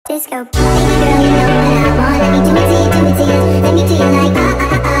disco. Baby girl, you know what I want. Let me do it to you, do it to you. Let me do you like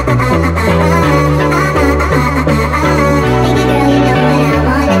Baby girl, you know what I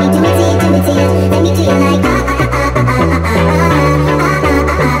want. Let me do it to you, do it to you. Let me do you like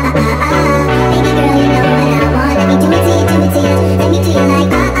Baby girl, you know what I want. Let me do it to you, do it to you. Let me do you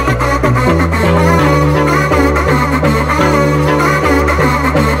like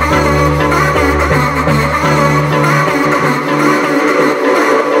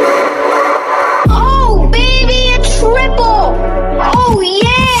Oh, baby, a triple! Oh,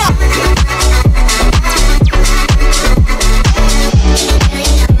 yeah!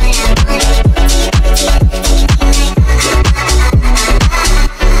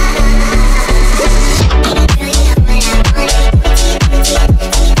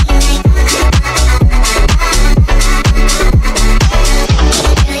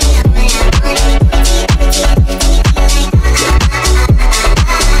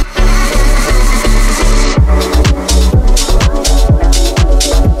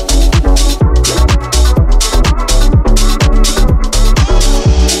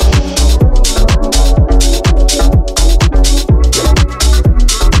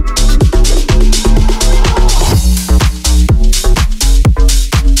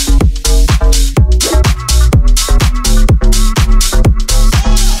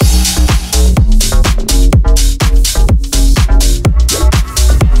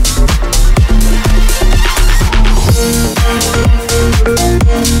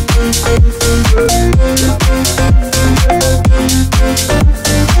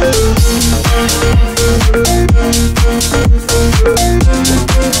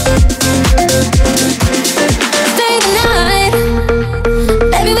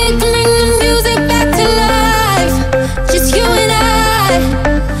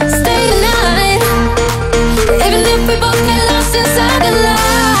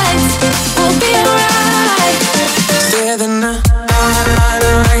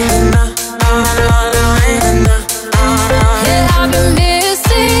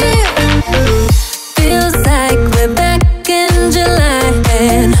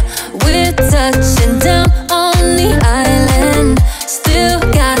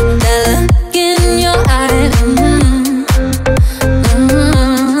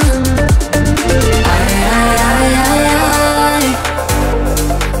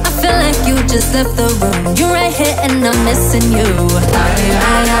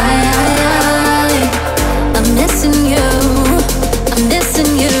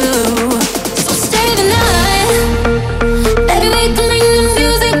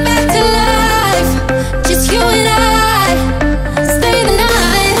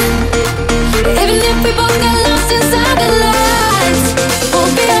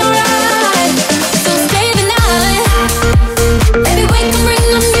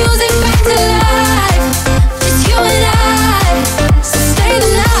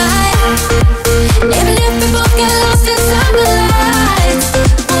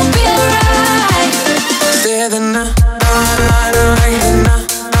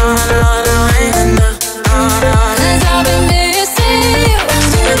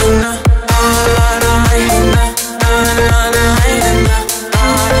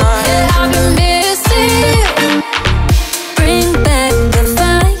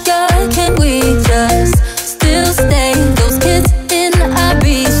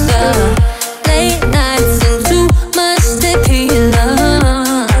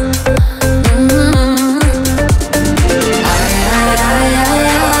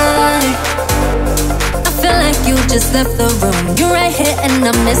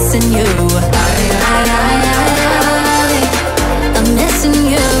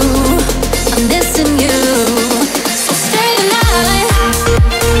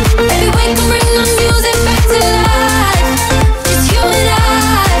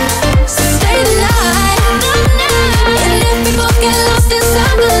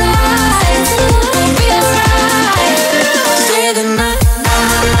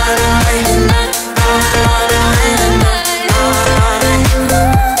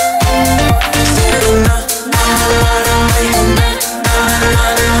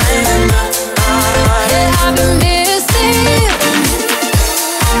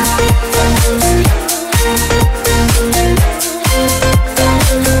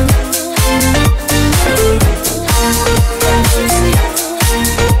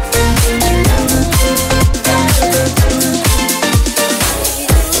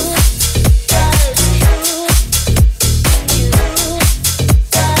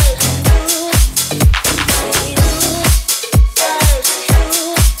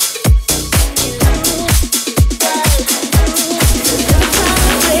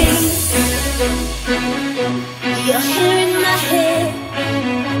 You're here in my head,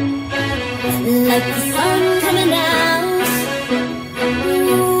 like the sun coming out.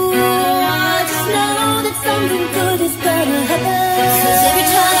 Ooh, I just know that something good is gonna happen. 'Cause every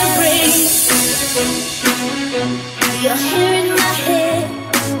time I breathe, you're here in my head,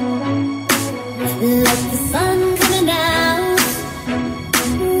 like the sun coming out.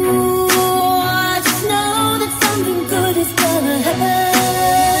 Ooh, I just know that something good is gonna happen.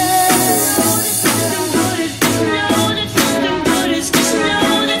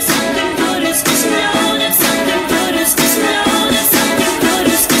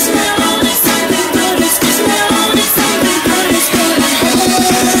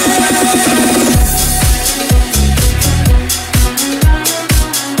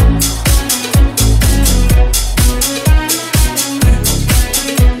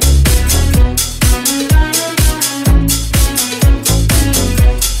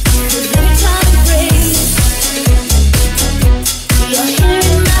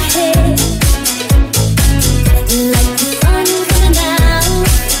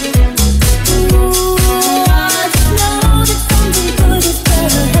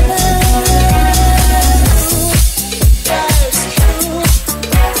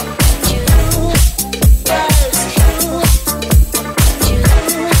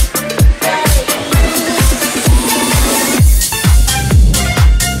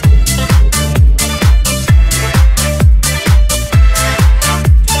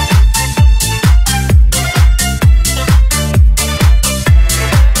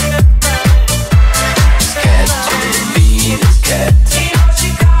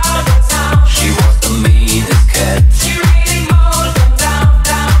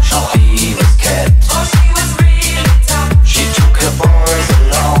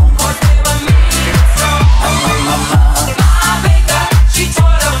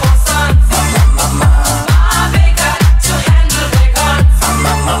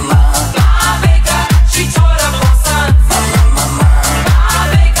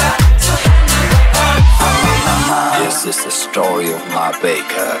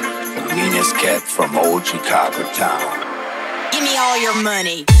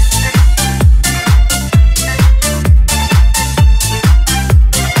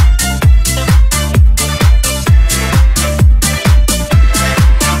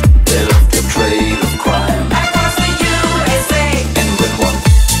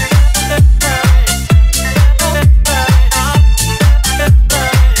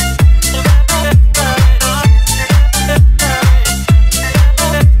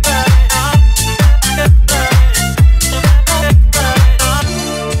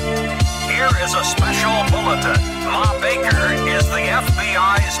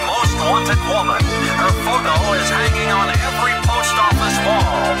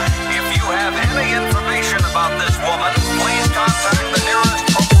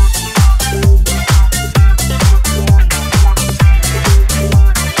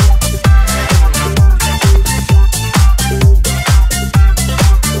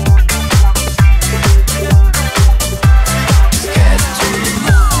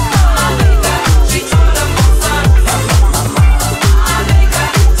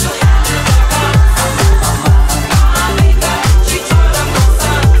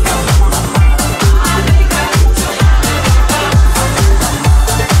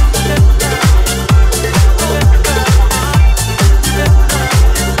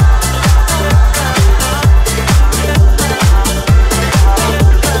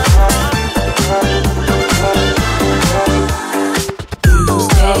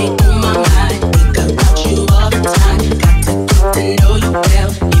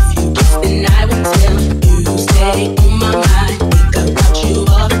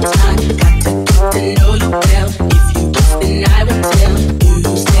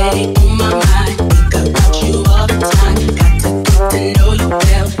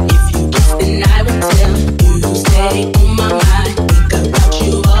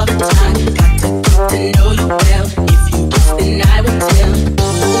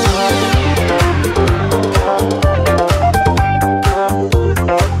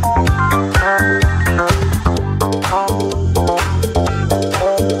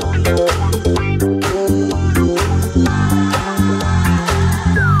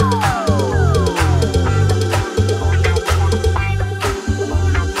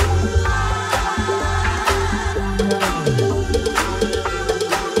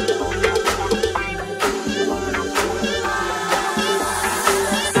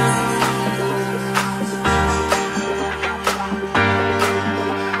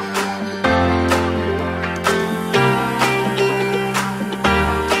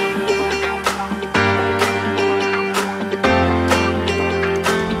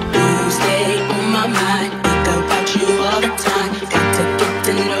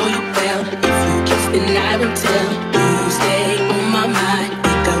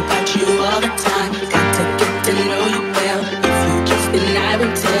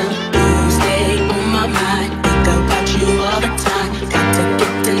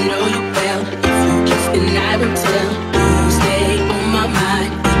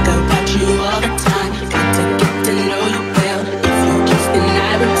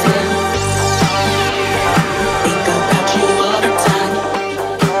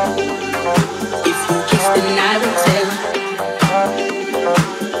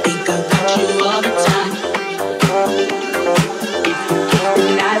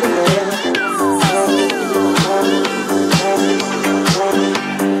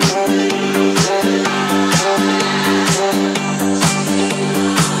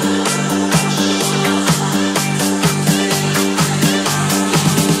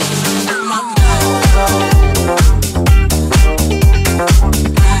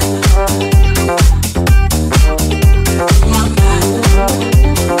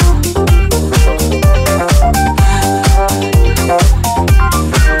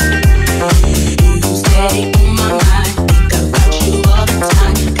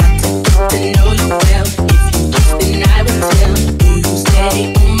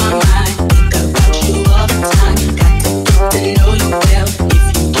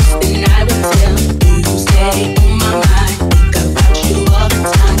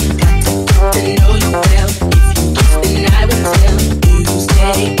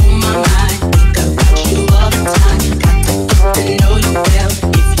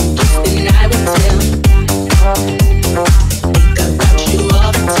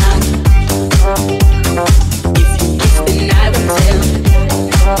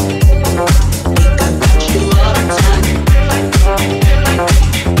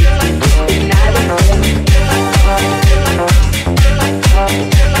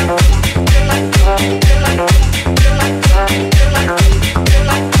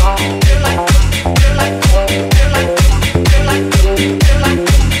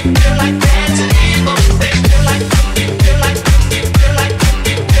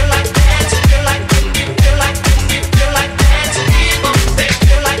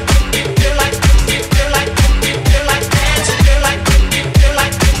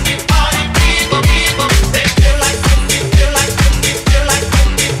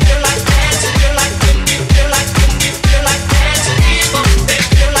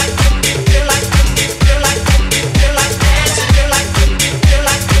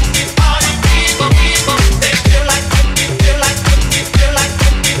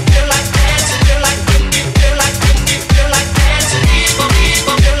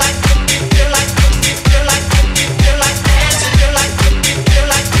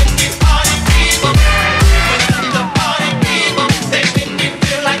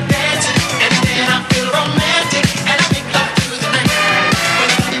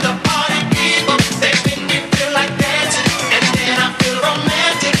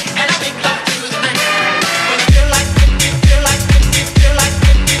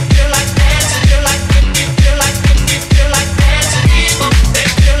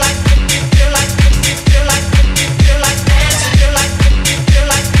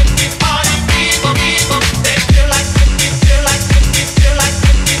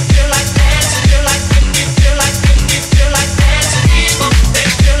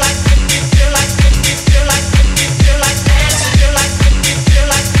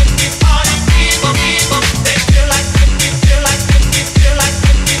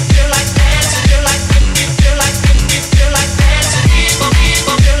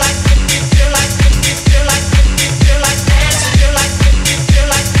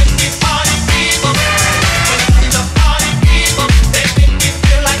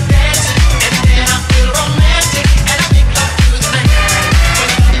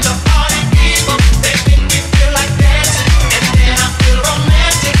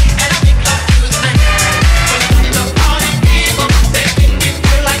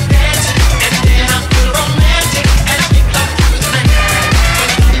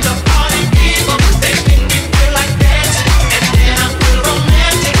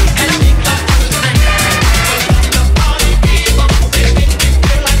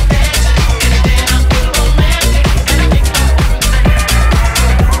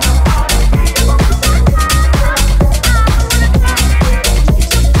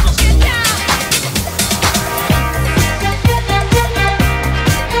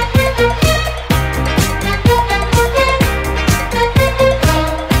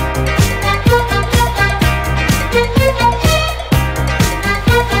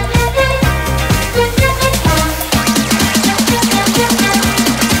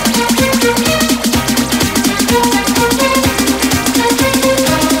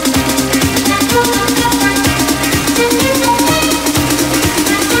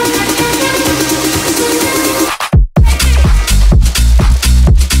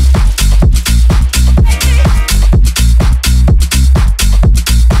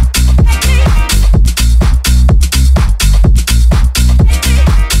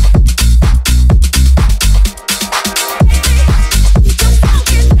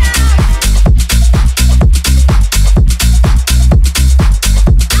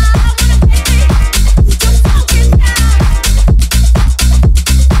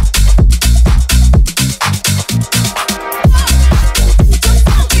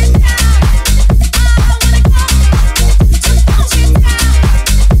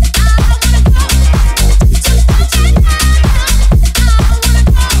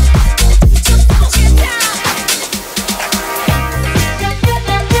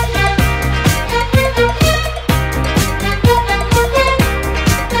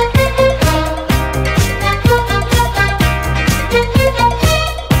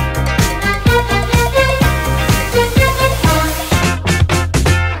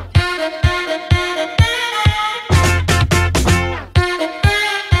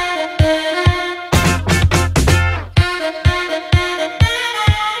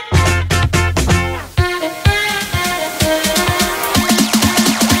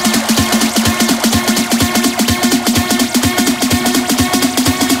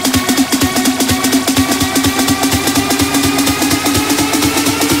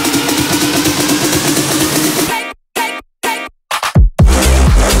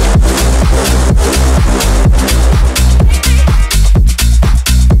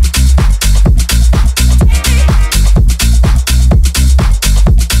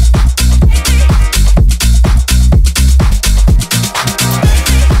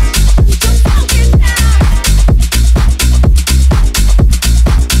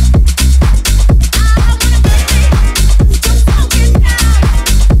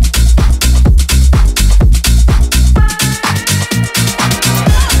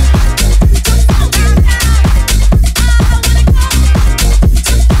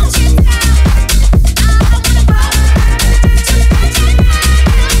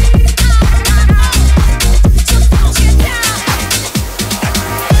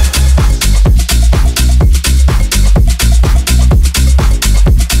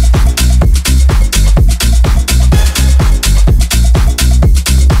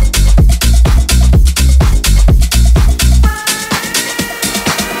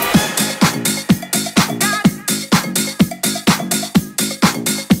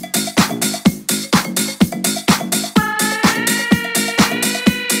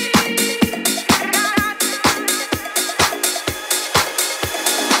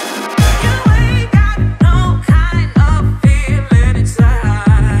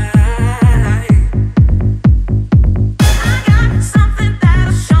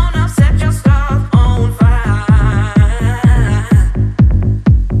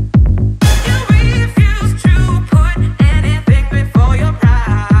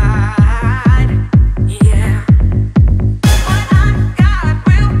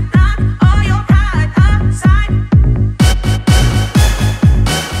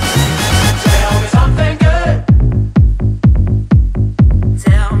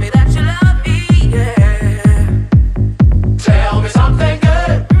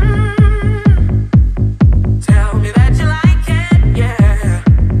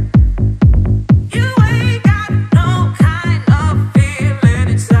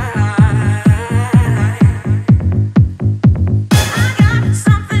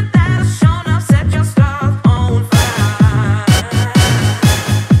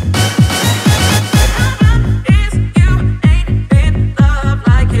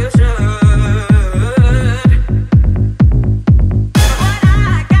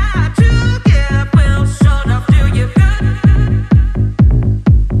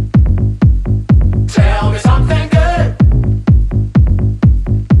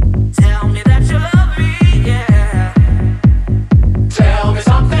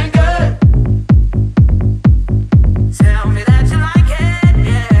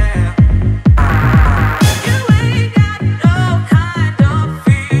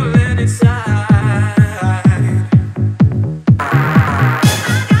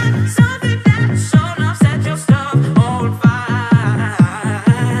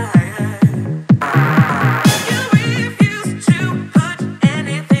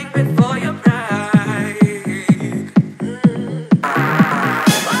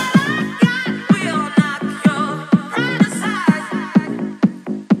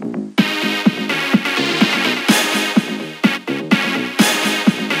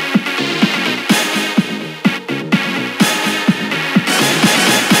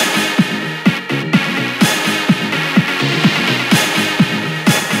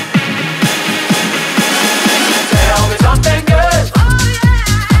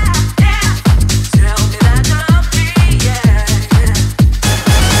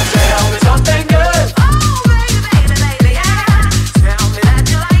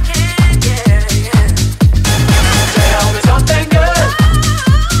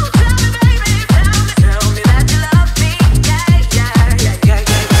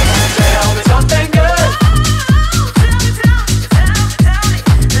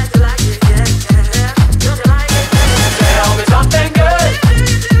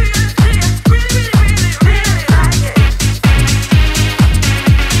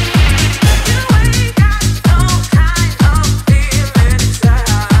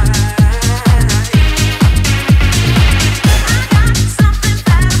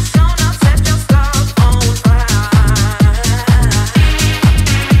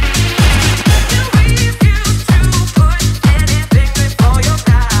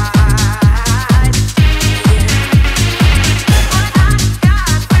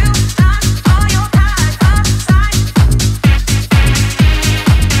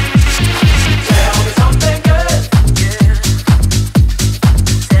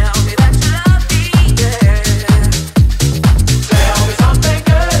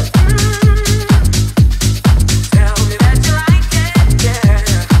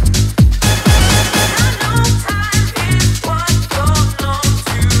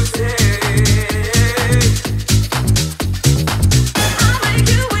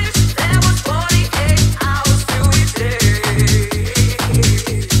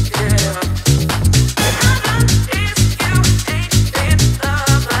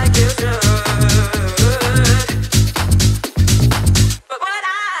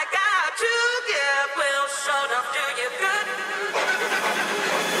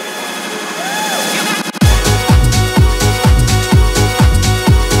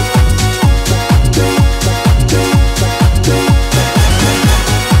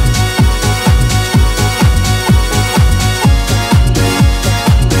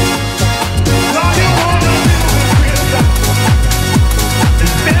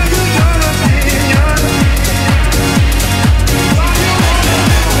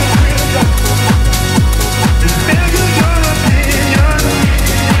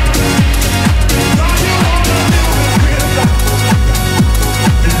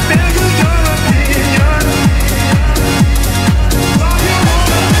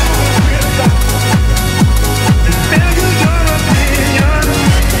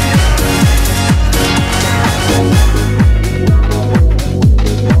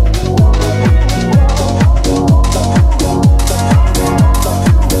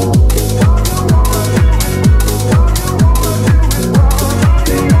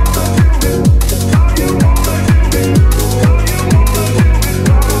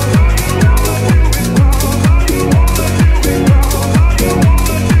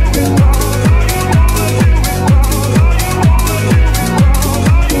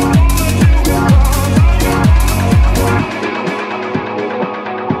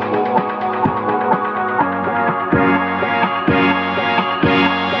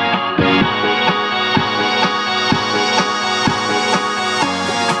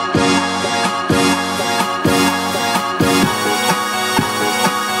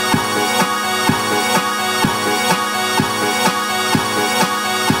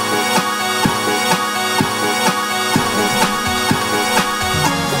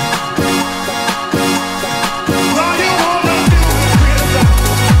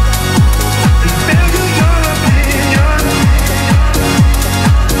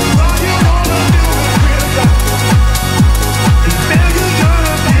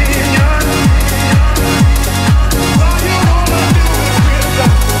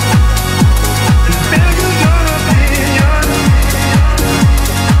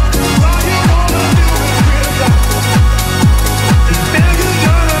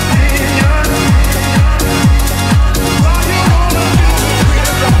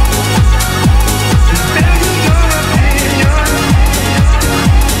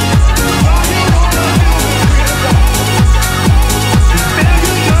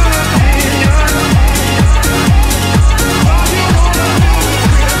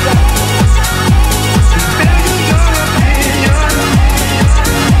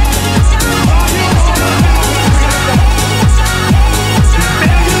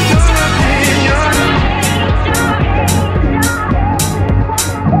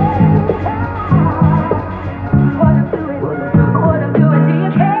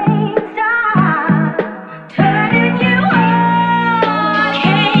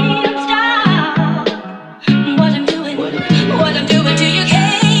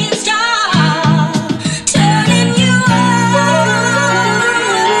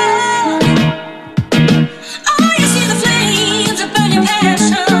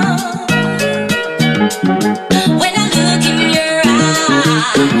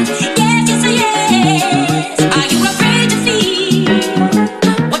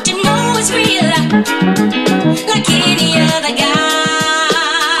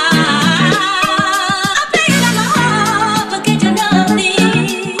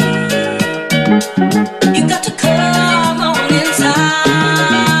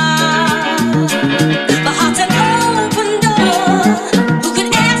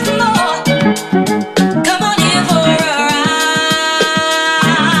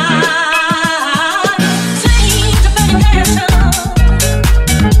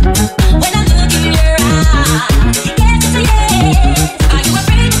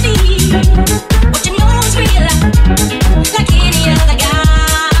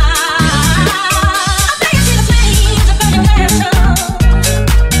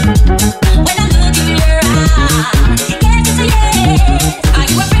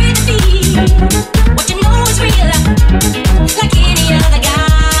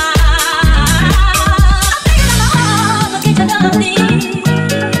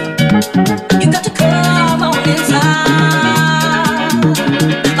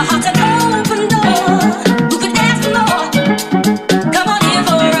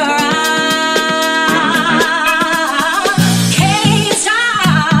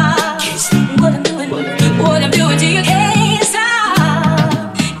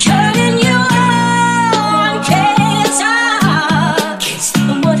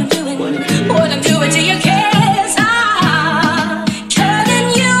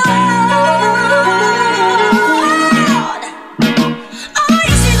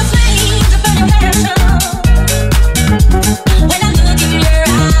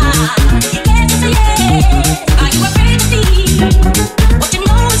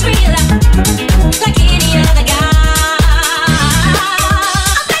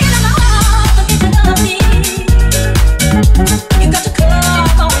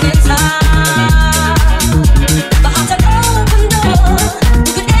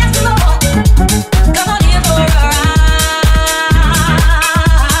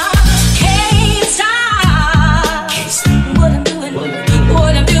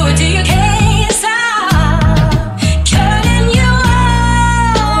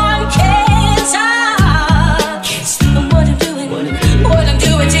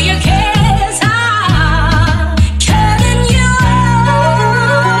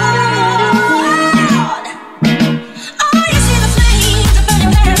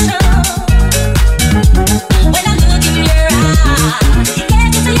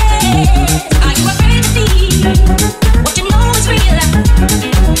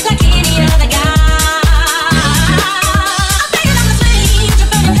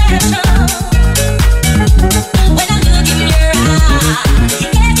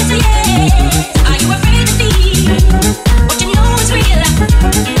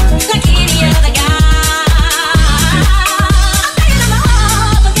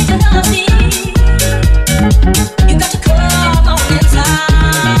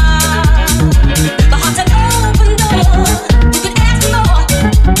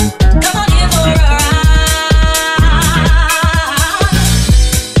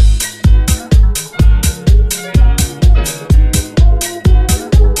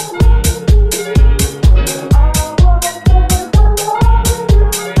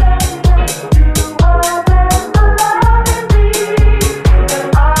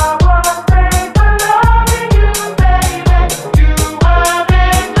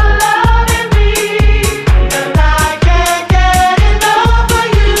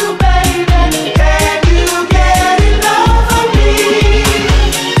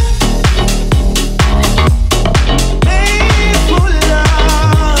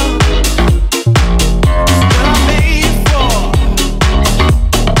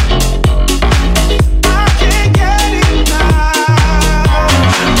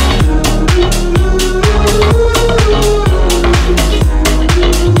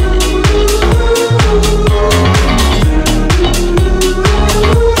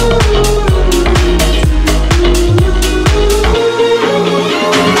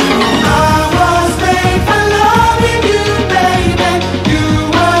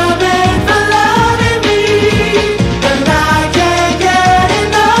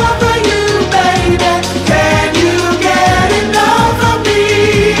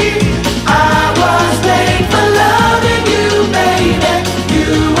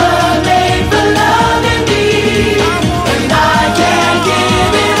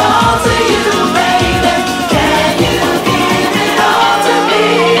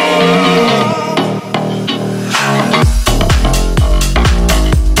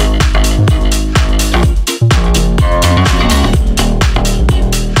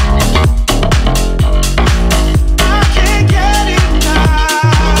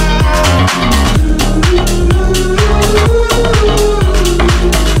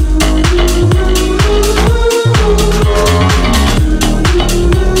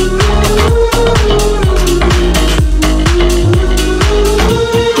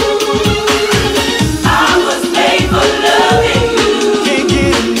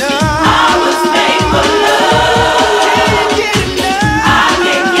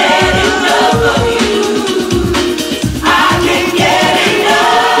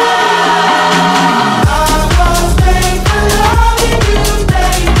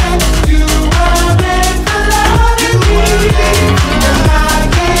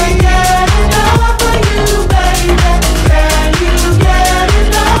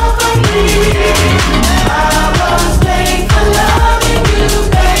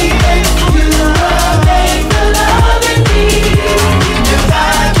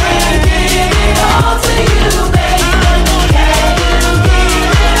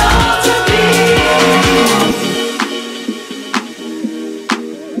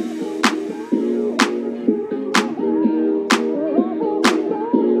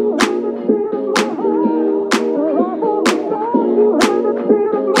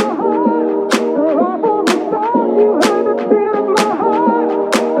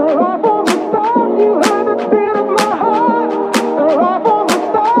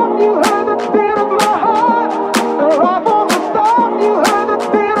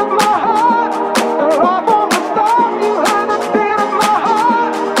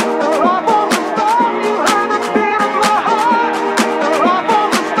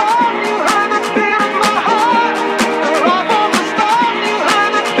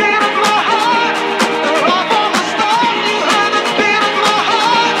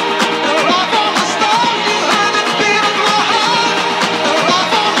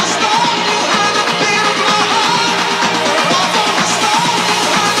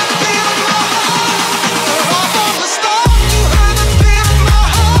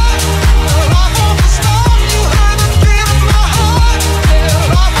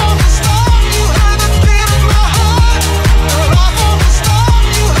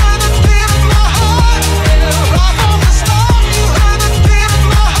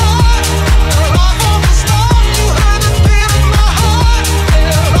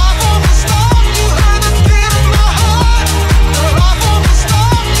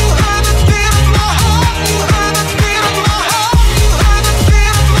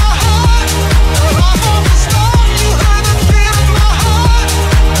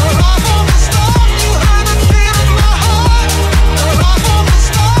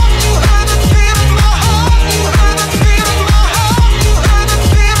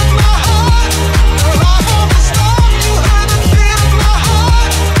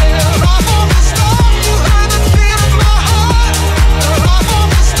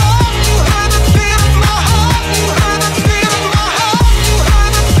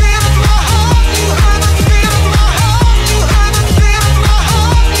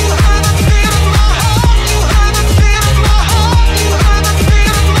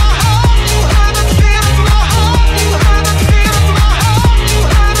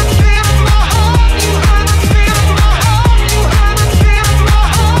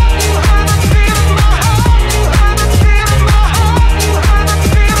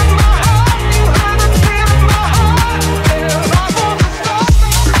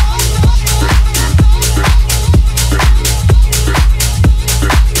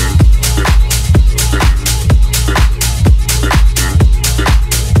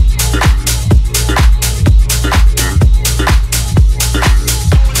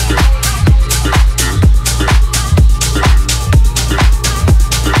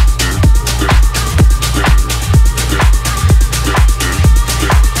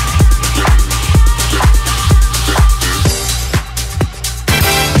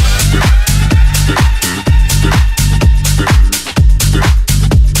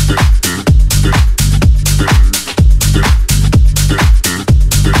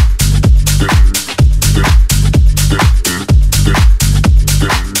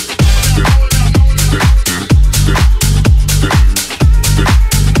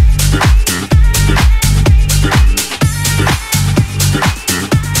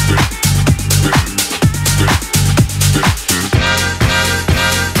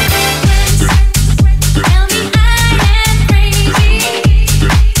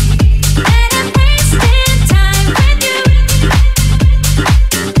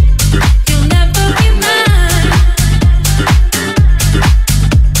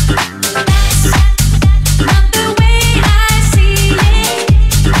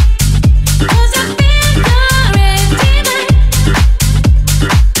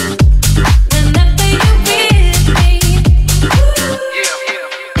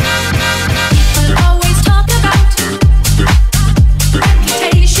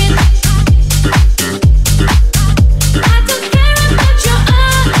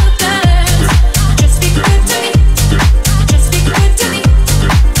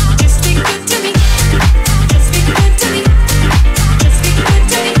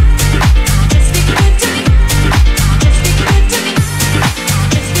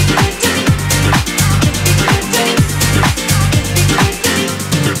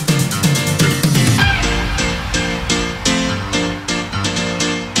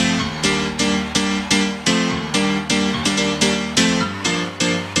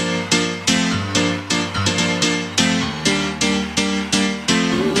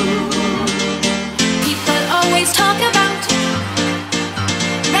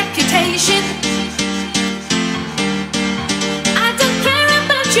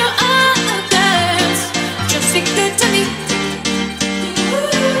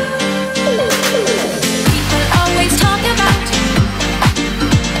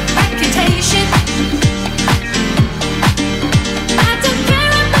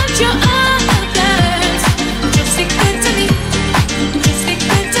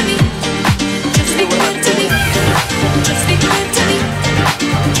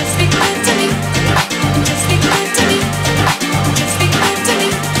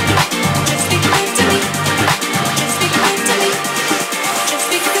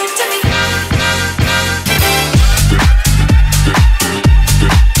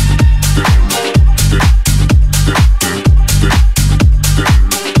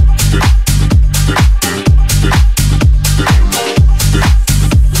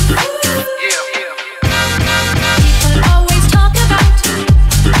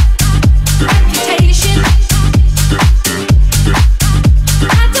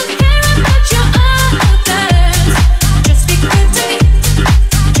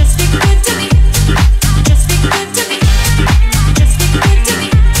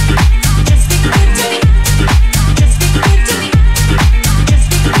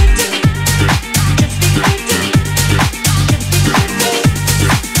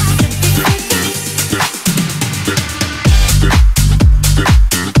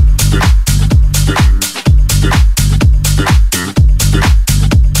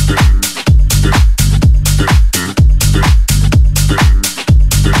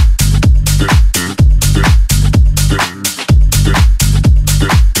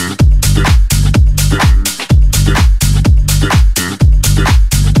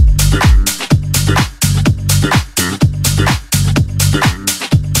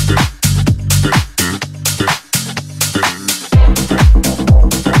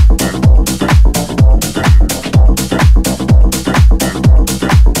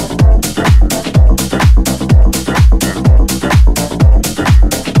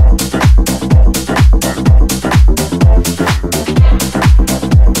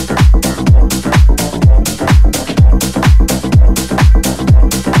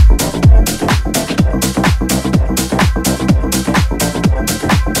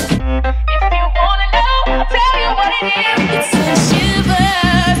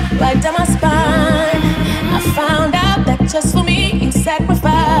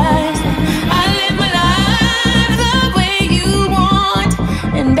 sacrifice. I live my life the way you want,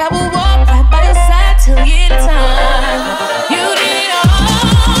 and I will walk right by your side till the end of time. You did it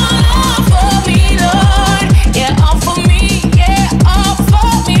all for me, Lord. Yeah, all for me, yeah, all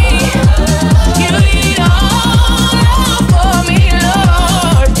for me. You did it all for me,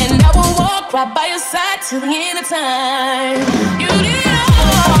 Lord, and I will walk right by your side till the end of time. You did it all.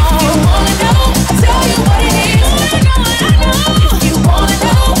 If you wanna know, I'll tell you what it is. If you wanna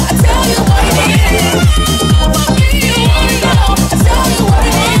know, I'll tell you what it is. If you wanna know, I'll tell you what it is. If you wanna know, I'll tell you what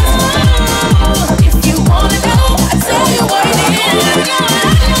it is. If you wanna know, I'll tell you what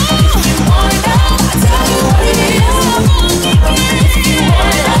it is. If you wanna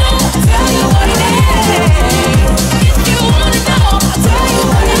know, I'll tell you what it is. If you wanna know, I'll tell you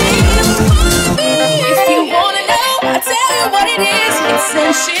what it is. If you wanna know, I'll tell you what it is. It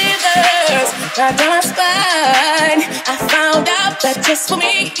sends shivers right down my spine. I found out that just for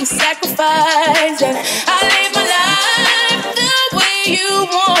me you sacrificed, and I live my life the way you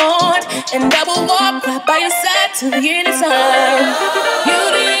want, and I will walk right by your side till the end of time. You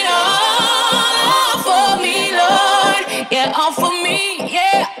did it all for me, Lord. Yeah, all for me,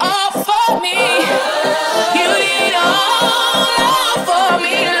 yeah, all for me. You did it all for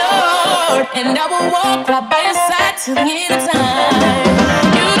me, Lord, and I will walk right by your side till the end of time.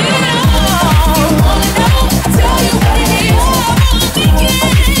 You did it all. If you wanna know, I'll tell you what it is.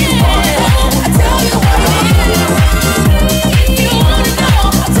 If you wanna know, I'll tell you what it is. If you wanna know,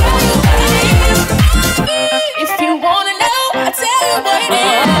 I'll tell you what it is. If you wanna know, I'll tell you what it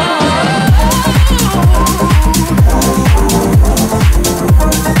is.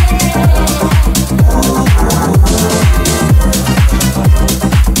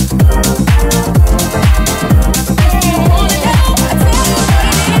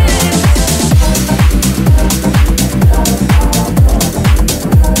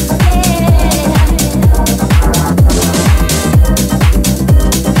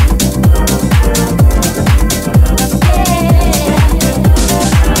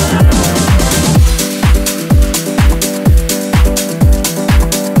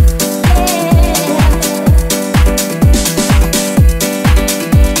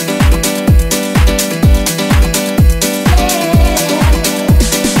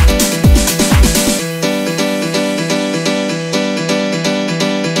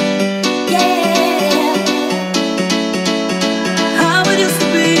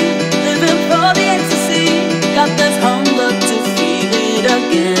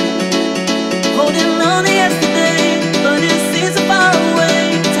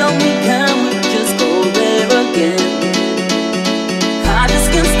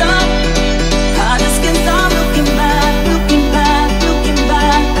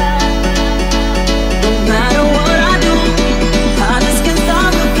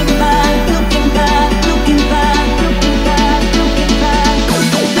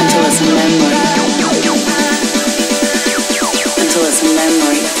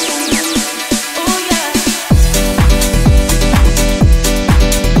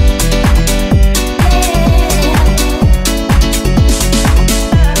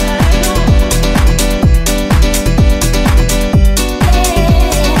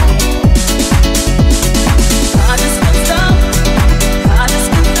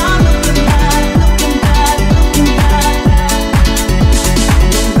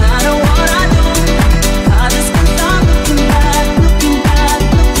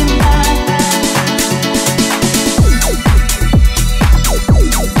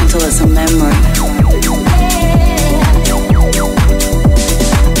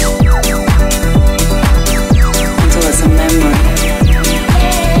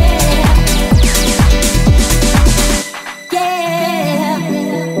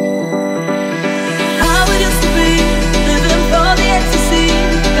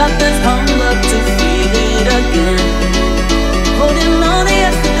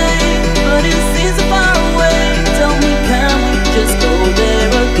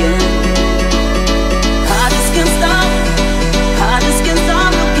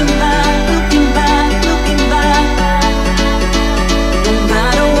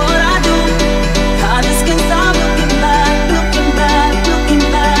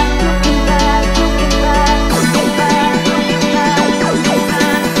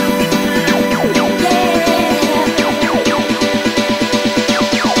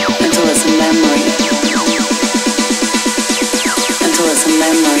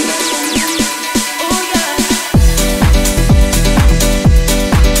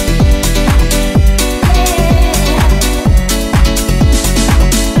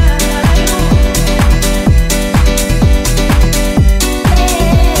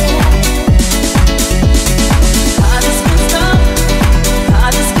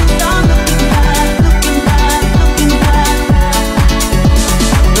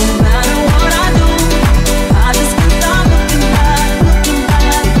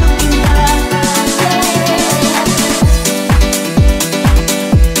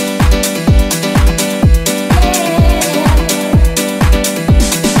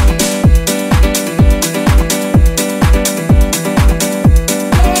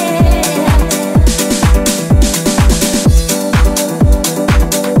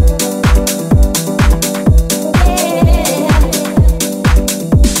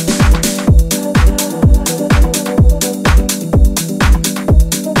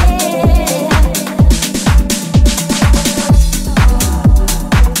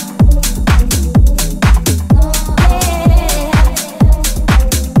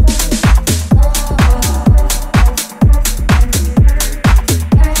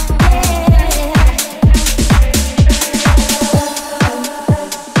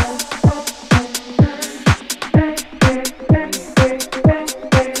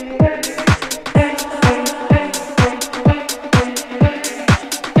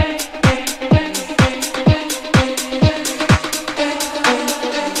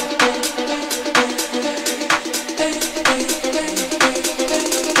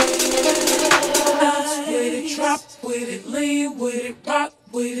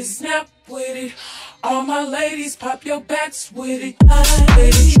 with it, snap with it. All my ladies, pop your backs with it. Line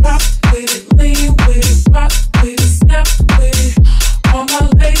with it, drop with it, lean with it, rock with it, snap with it. All my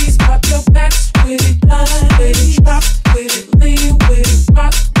ladies, pop your backs with it. Line with it, drop with it, lean with it,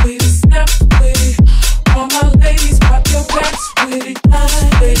 rock with it, snap with it. All my ladies, pop your backs with it. Line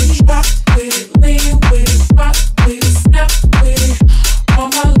with it, drop with it, lean with it, rock with it, snap with it. All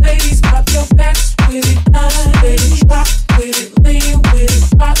my ladies, pop your backs with it. Line with it, drop with it, lean with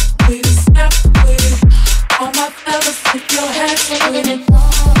it, rock with it, snap with it. All my fellas, put your hands with it.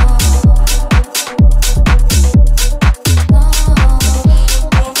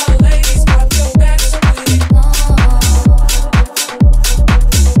 All my ladies, pop your backs with it.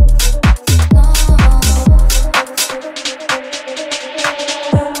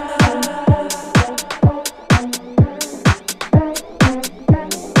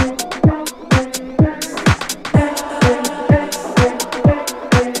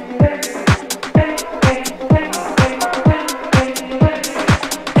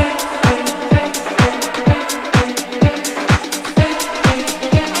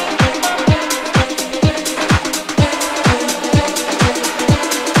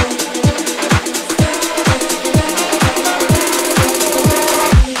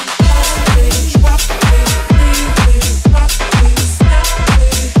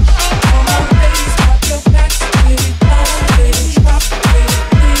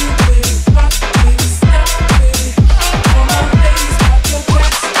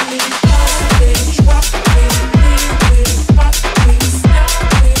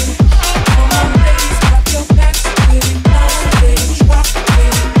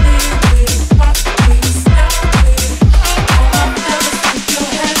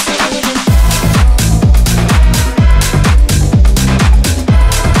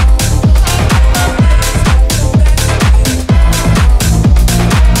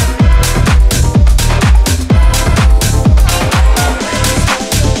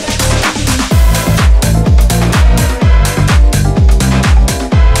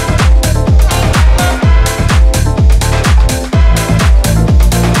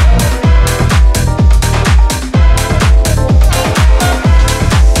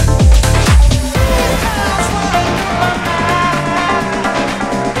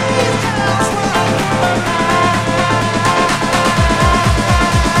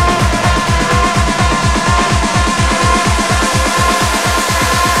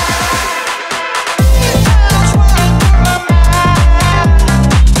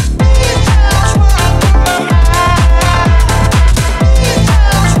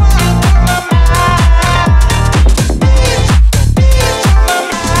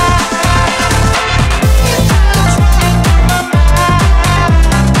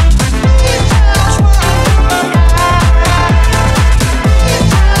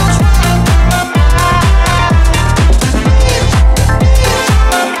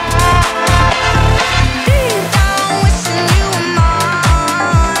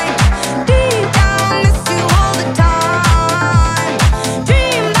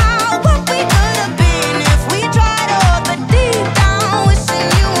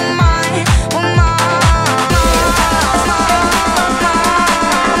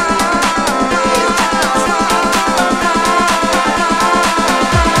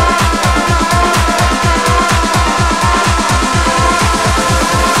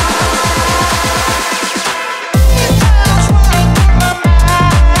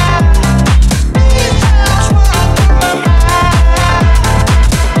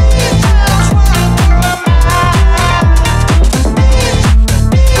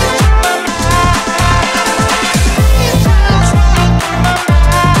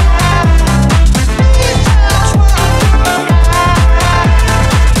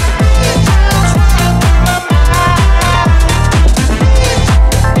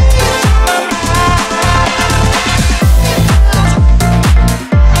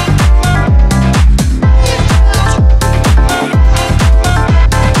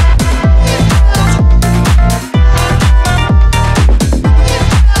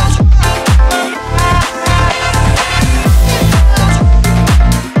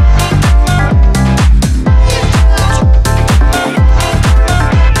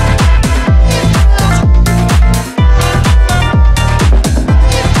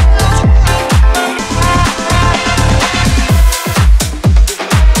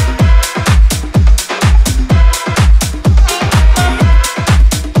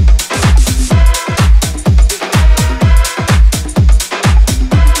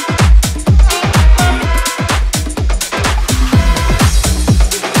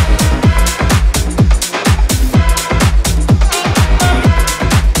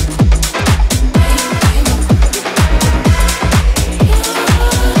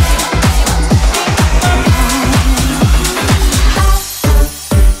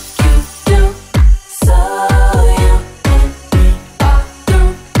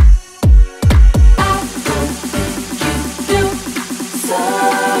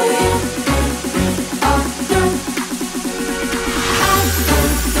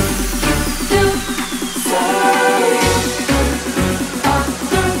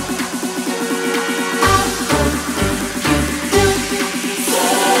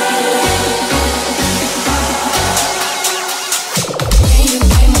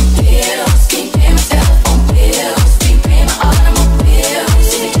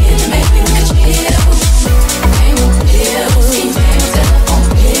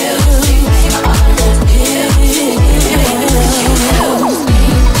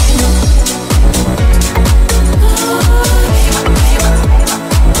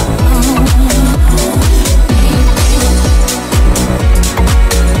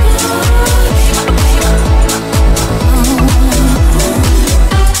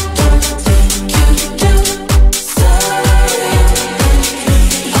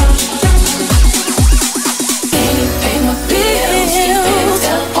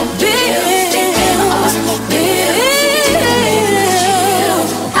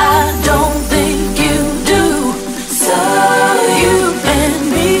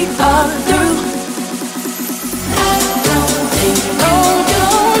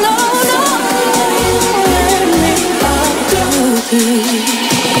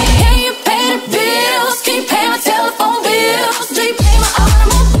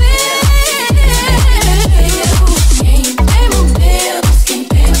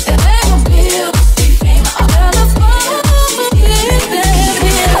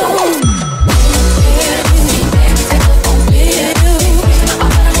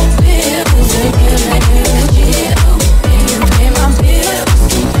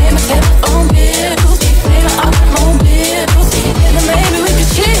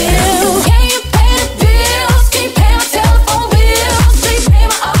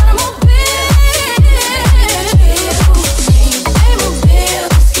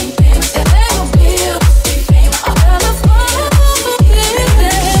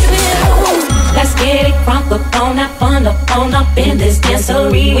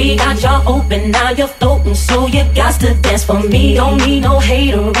 dancery. We got y'all open, now you're floating, so you got to dance for me. Don't need no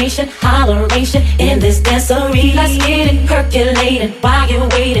hateration, holleration in this dancery. Let's get it percolating while you're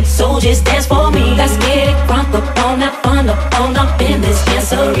waiting, so just dance for me. Let's get it crunk up on that fun up in this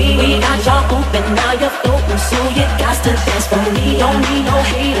dancery. We got y'all open, now you're floating, so you got to dance for me. Don't need no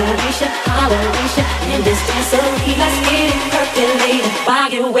hateration, holleration in this dancery. Let's get it percolating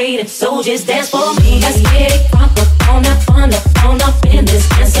while you're waiting, so just dance for me. Let's get it crunk up on that fun up in this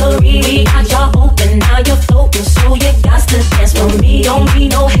dancery. We got y'all open, now you're floating, so you got to dance for me. Don't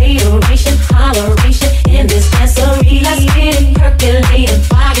need no hateration, holleration in this dancery. Let's get it percolating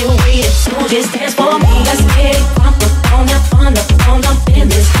while you're waiting, so just dance for me. Let's get it crunk up on that fun up in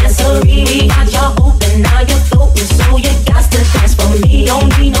this dancery. We got y'all open, now you're floating, so you got to dance for me. Don't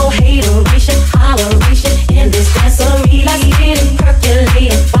need no hateration, holleration in this dancery. Let's get it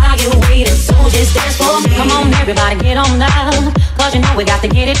percolating while you're waiting, so just dance for me. Come on, everybody, get on now, cause you know we got to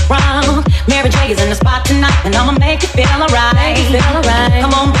get it wrong. Mary J is in the spot tonight, and I'ma make you feel alright.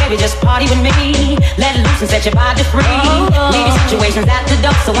 Come on, baby, just party with me. Let loose and set your body free. Leave your situations at the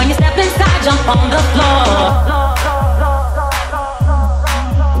door, so when you step inside, jump on the floor.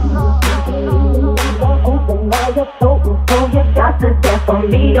 So you got to dance for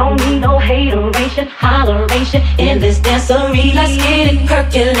me. Don't need no hateration, holleration in this dancery. Let's get it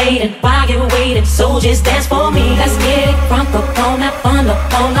percolating while you're waiting, so just dance for me. Let's get it crunk up on that fun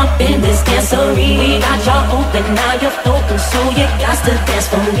up in this dancery. We got y'all open, now you're floating, so you got to dance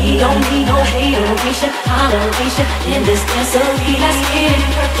for me. Don't need no hateration, holleration in this dancery. Let's get it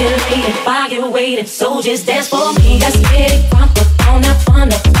percolating while you're waiting, so just dance for me. Let's get it crunk up on that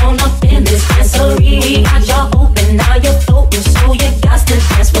fun up in this dancery. We got y'all open, now you're floating, so you got to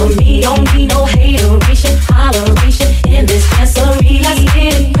dance for me. Don't need no hateration, holleration in this dancery. Let's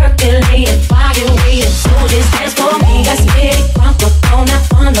get it percolating while you're waiting, so just dance for me. Let's get it crunk up on that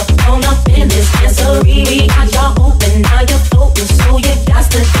fun up in this dancery. We got y'all open, now you're floating, so you got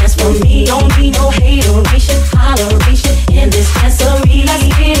to dance for me. Don't need no hateration, holleration in this dancery. Let's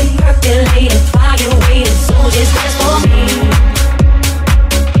get it percolating while you're waiting, so just dance for me.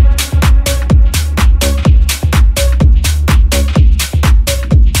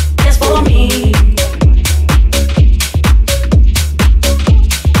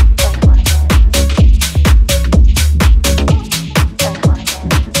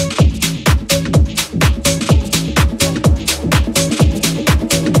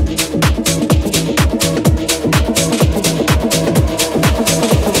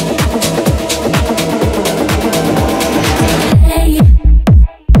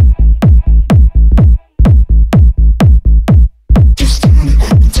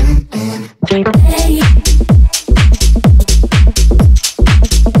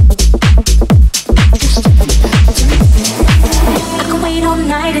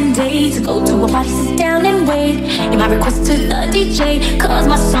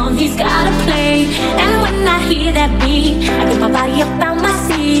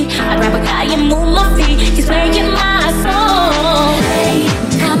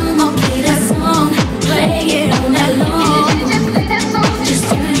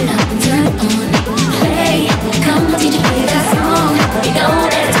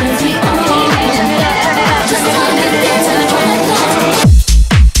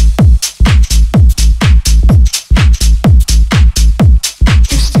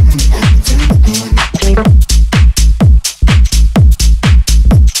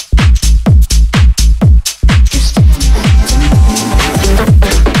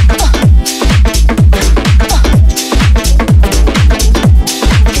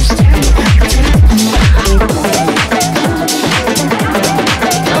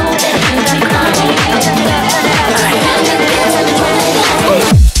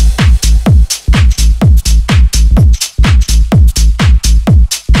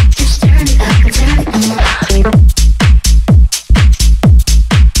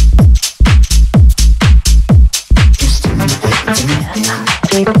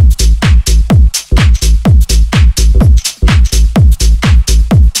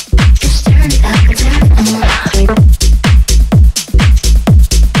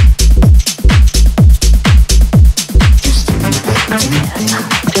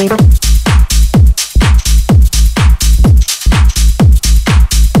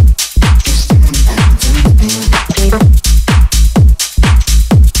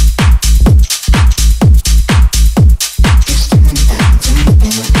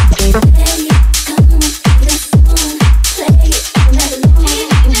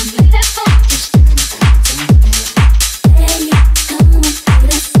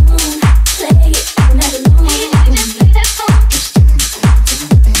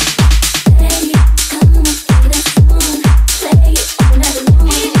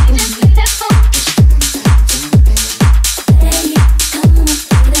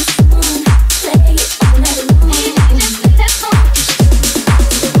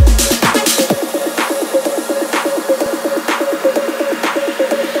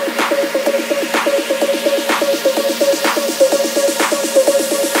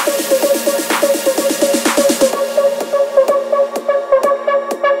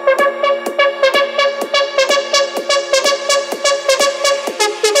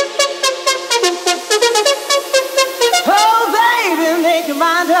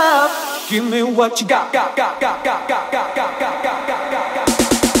 Give me what you got.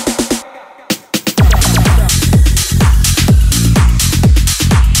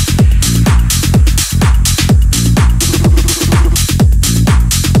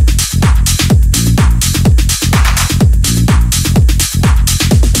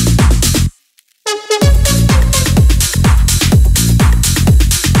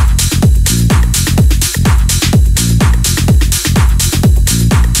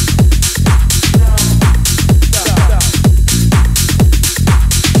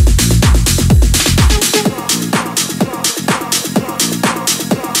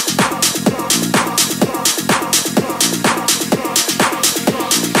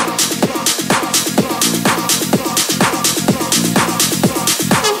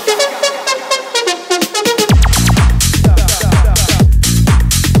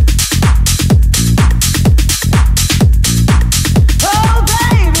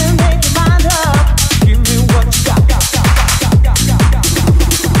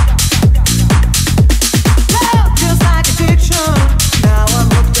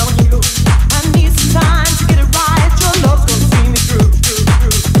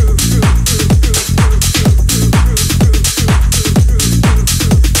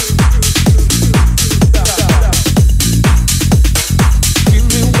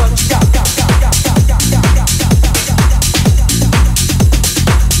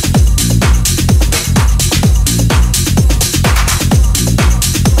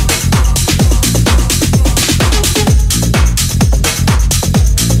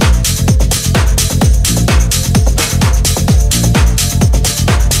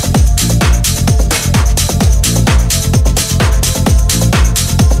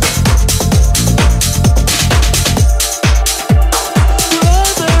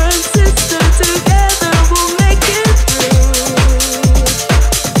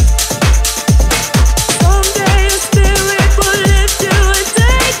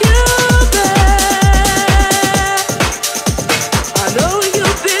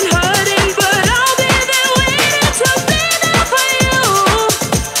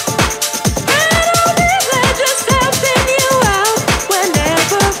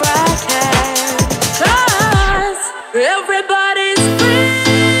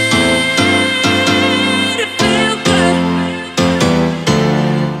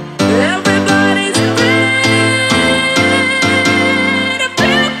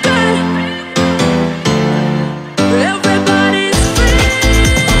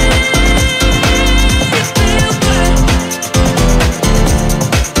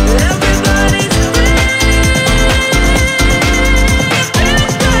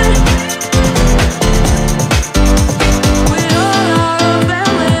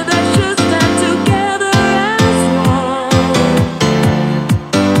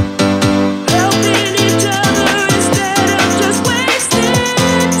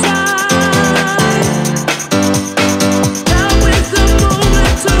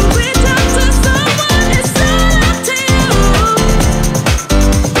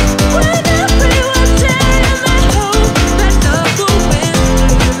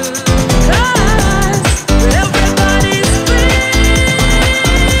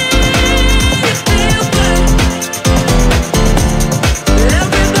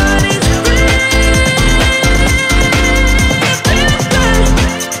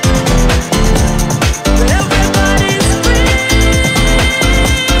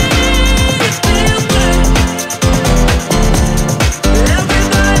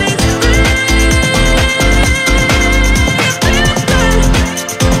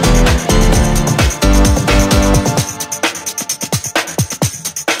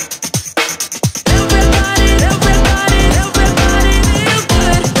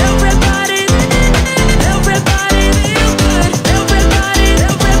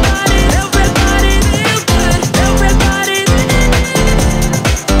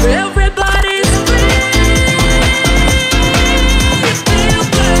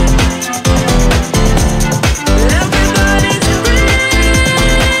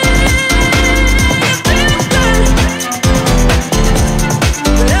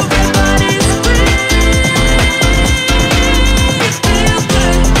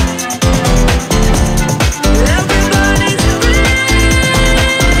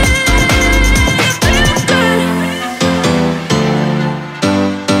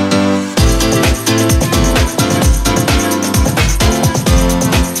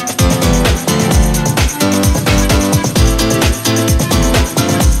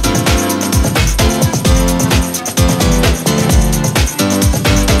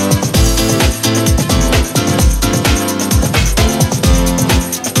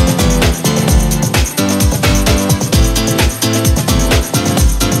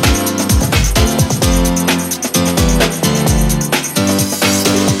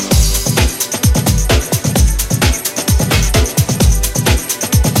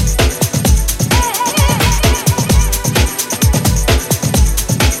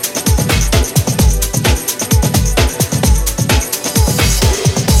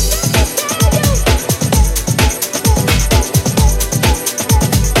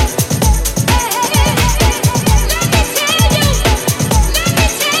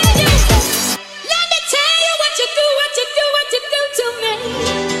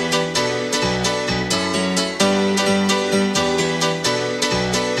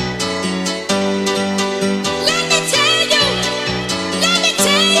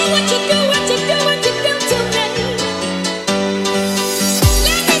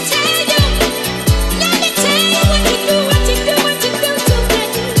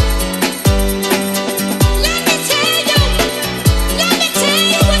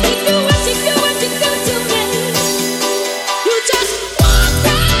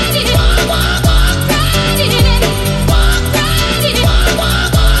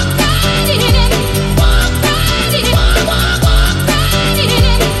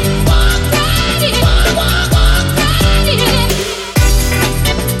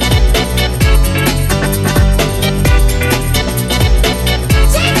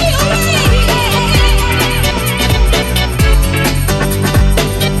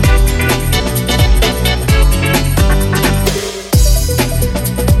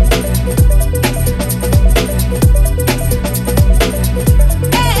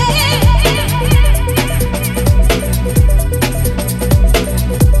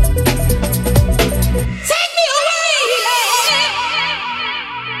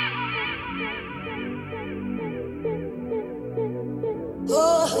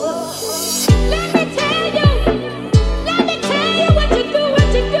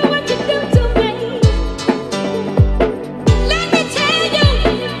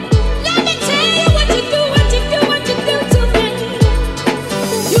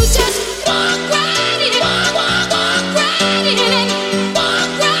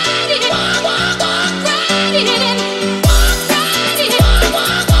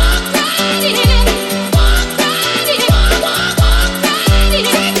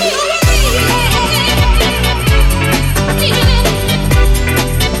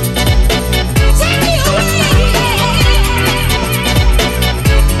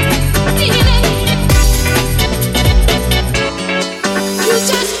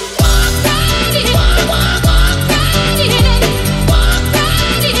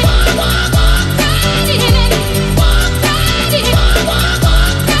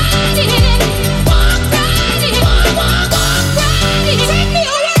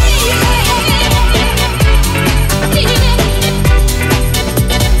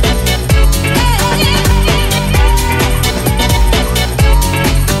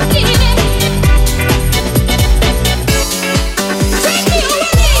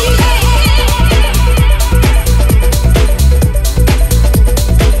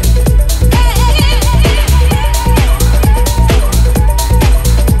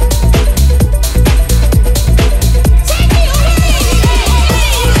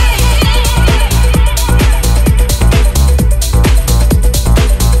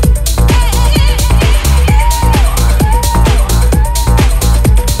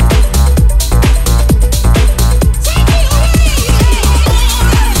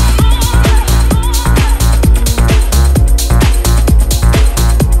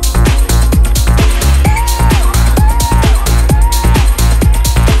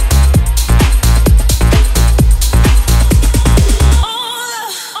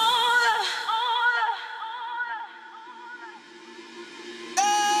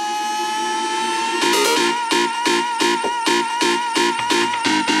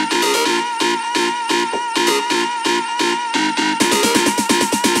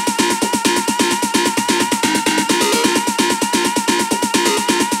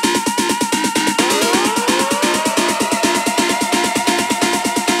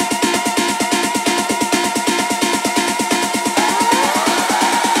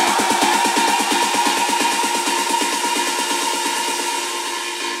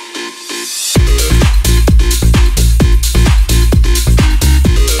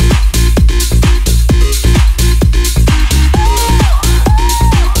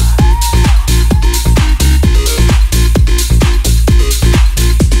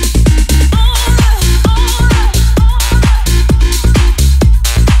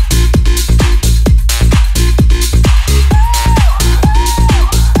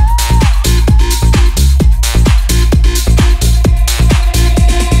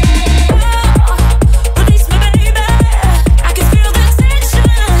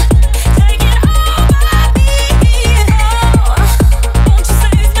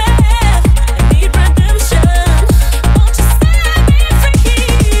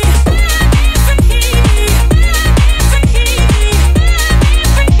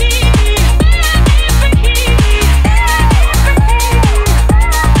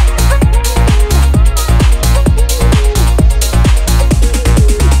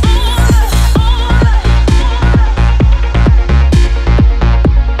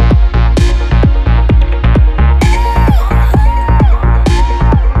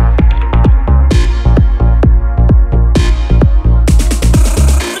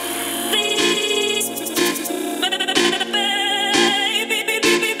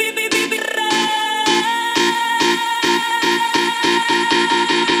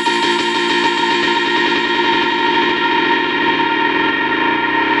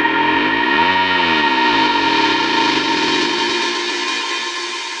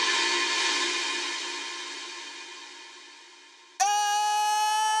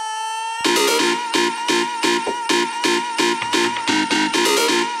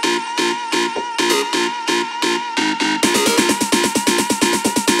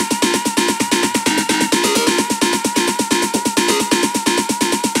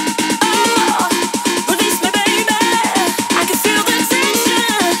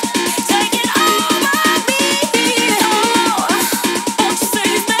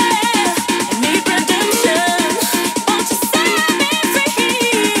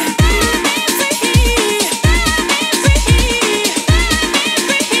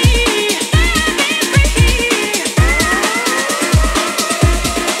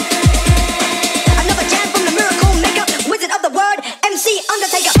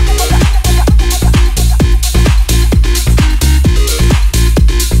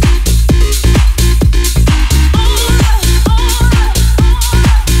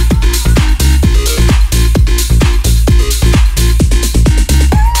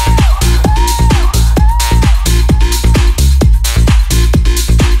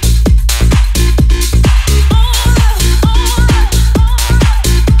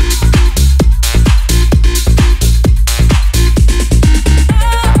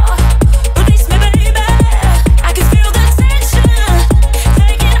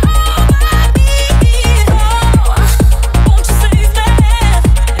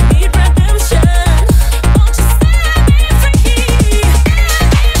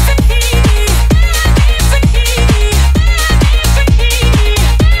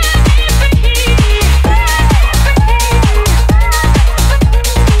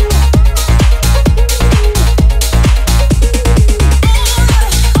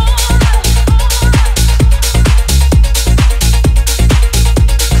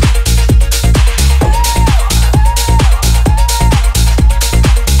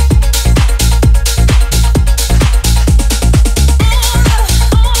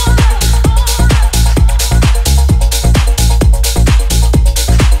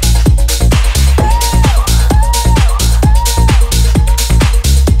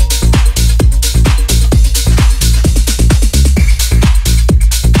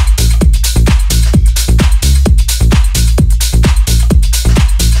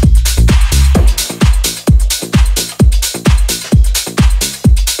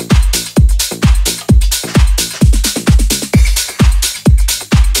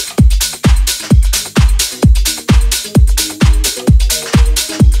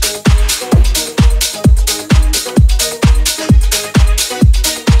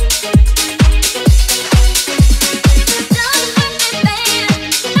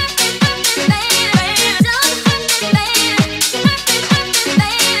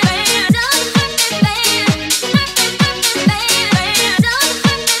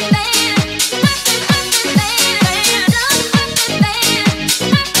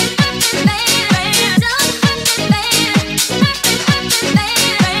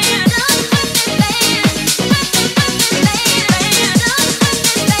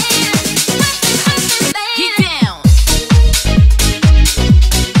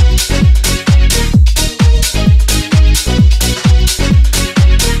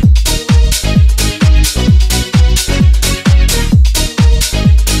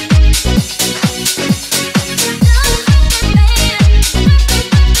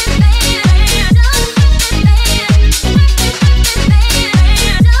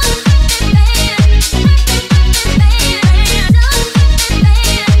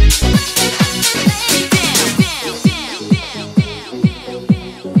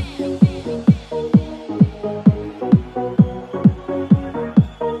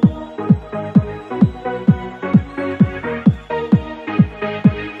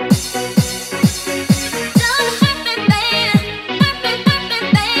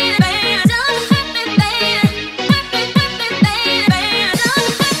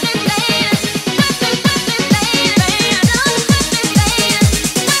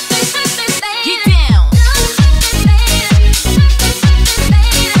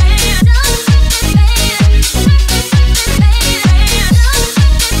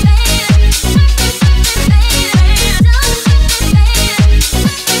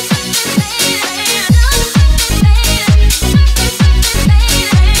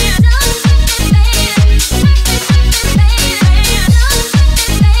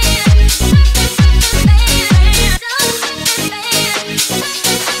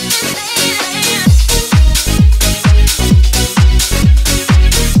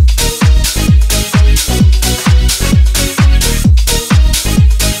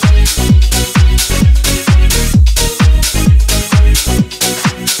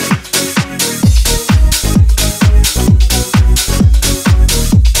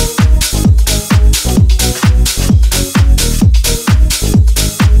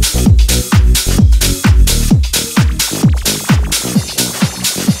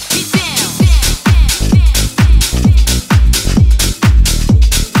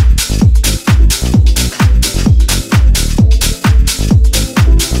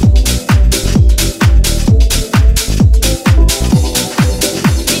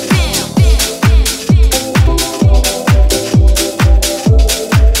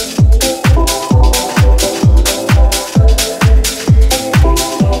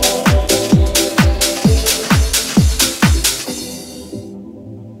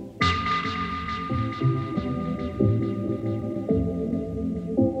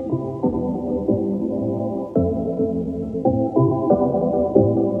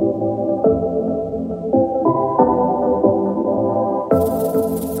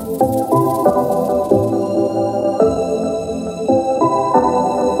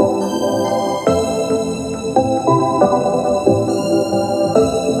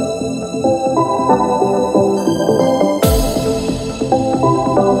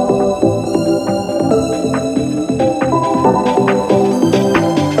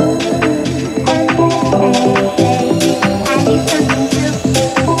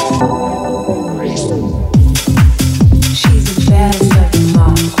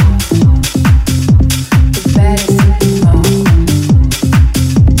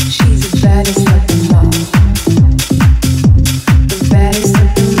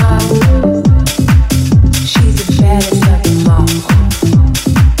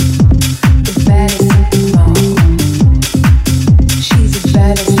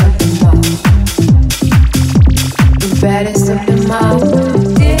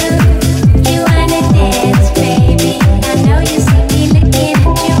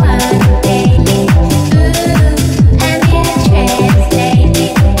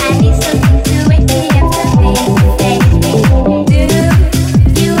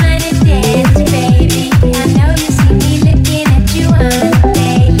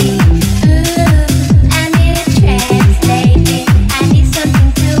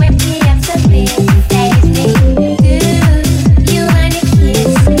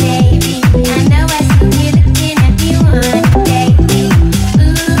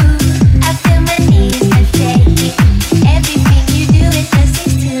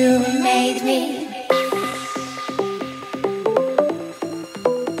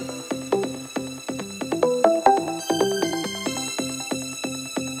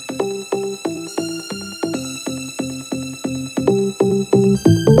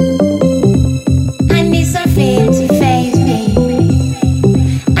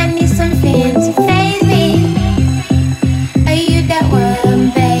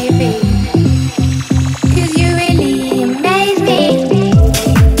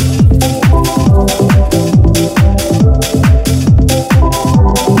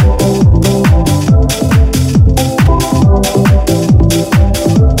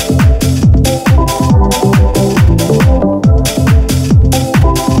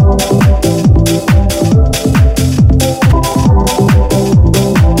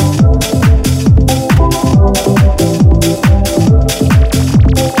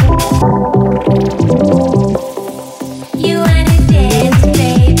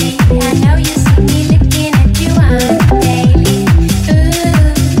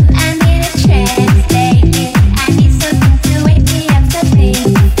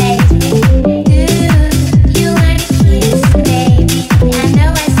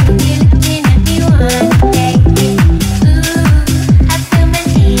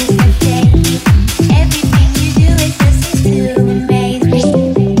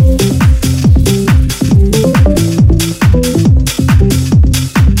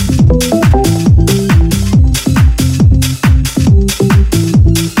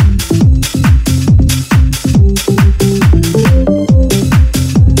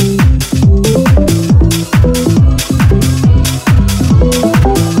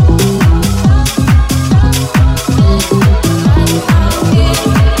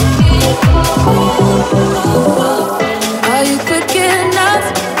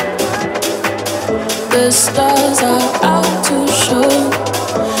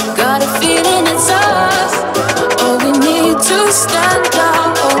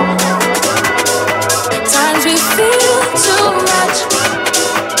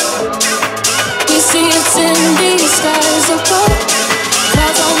 it's in these skies above,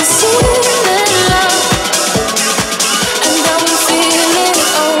 clouds on the ceiling, love. And now we feel it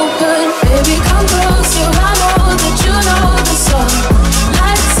open. Baby, come closer, I know that you know the song.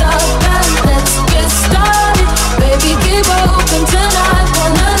 Lights up and let's get started. Baby, keep open tonight,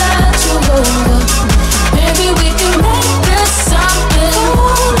 wanna let you over. Maybe we can make this something.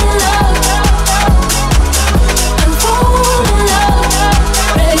 Fall in love and fall in love.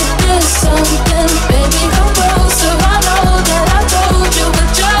 Make this something. Baby, come closer, I know that I told you, but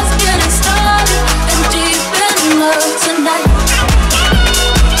just getting started and deep in love tonight.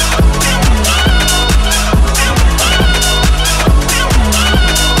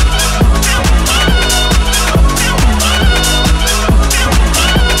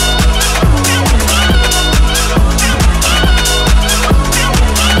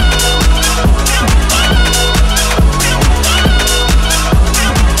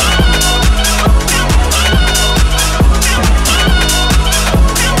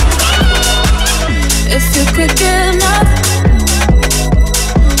 If you're quick enough,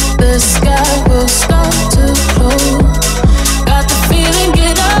 the sky will start to close. Got the feeling,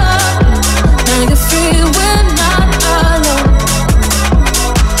 get up. Now you're free, we're not alone.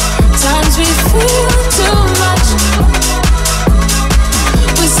 Times we feel too much.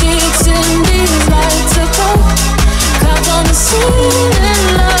 We see it's in these lights above, clouds on the ceiling,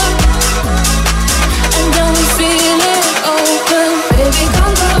 love. And then we feel it open. Baby,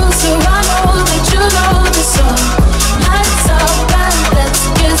 come closer, I know that you know the song. Lights up and let's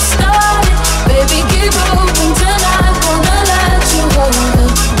get started. Baby, keep open tonight, wanna let you over.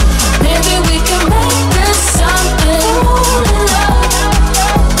 Maybe we can make this something. Fall in love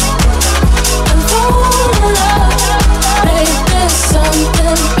and fall in love. Make this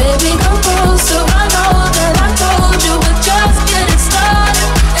something. Baby, come closer, I know that I told you, we're just getting started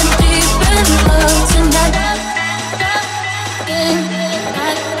and deep in love tonight.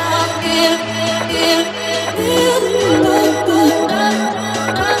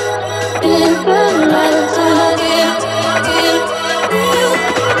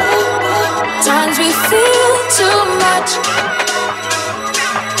 Times we feel too much.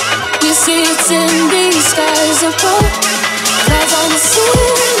 We see it's in these skies above, clouds on the